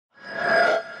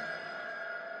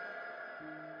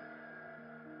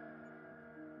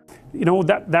You know,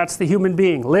 that's the human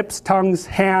being. Lips, tongues,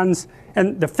 hands,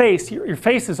 and the face. Your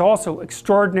face is also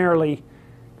extraordinarily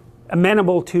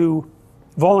amenable to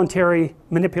voluntary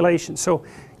manipulation. So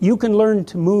you can learn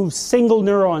to move single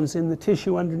neurons in the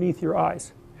tissue underneath your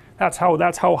eyes. That's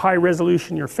how high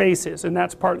resolution your face is, and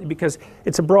that's partly because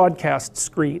it's a broadcast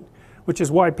screen, which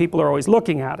is why people are always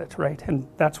looking at it, right? And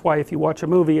that's why if you watch a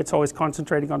movie, it's always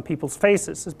concentrating on people's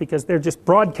faces, is because they're just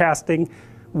broadcasting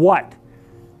what?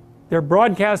 They're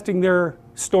broadcasting their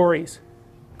stories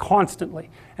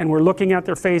constantly, and we're looking at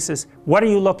their faces. What are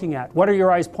you looking at? What are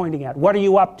your eyes pointing at? What are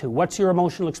you up to? What's your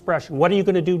emotional expression? What are you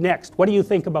going to do next? What do you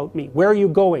think about me? Where are you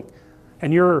going?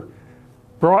 And you're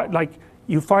like,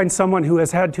 you find someone who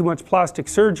has had too much plastic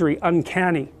surgery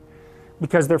uncanny,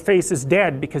 because their face is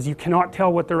dead, because you cannot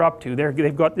tell what they're up to.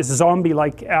 They've got this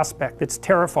zombie-like aspect that's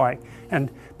terrifying.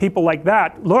 And people like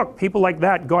that, look, people like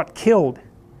that got killed.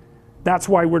 That's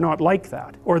why we're not like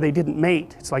that. Or they didn't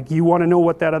mate. It's like, you want to know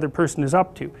what that other person is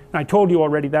up to. And I told you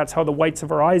already, that's how the whites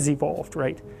of our eyes evolved,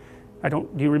 right? Do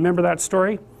you remember that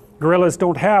story? Gorillas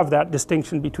don't have that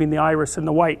distinction between the iris and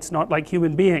the whites, not like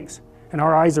human beings. And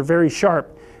our eyes are very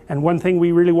sharp. And one thing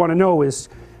we really want to know is,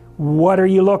 what are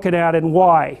you looking at and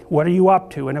why? What are you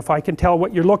up to? And if I can tell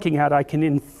what you're looking at, I can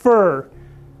infer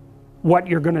what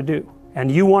you're going to do.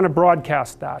 And you want to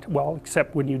broadcast that. Well,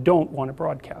 except when you don't want to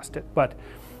broadcast it. But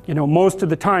you know, most of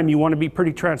the time you want to be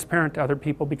pretty transparent to other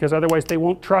people, because otherwise they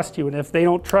won't trust you, and if they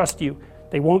don't trust you,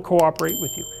 they won't cooperate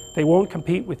with you, they won't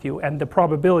compete with you, and the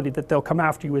probability that they'll come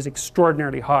after you is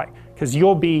extraordinarily high, because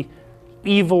you'll be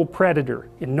evil predator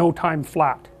in no time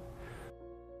flat.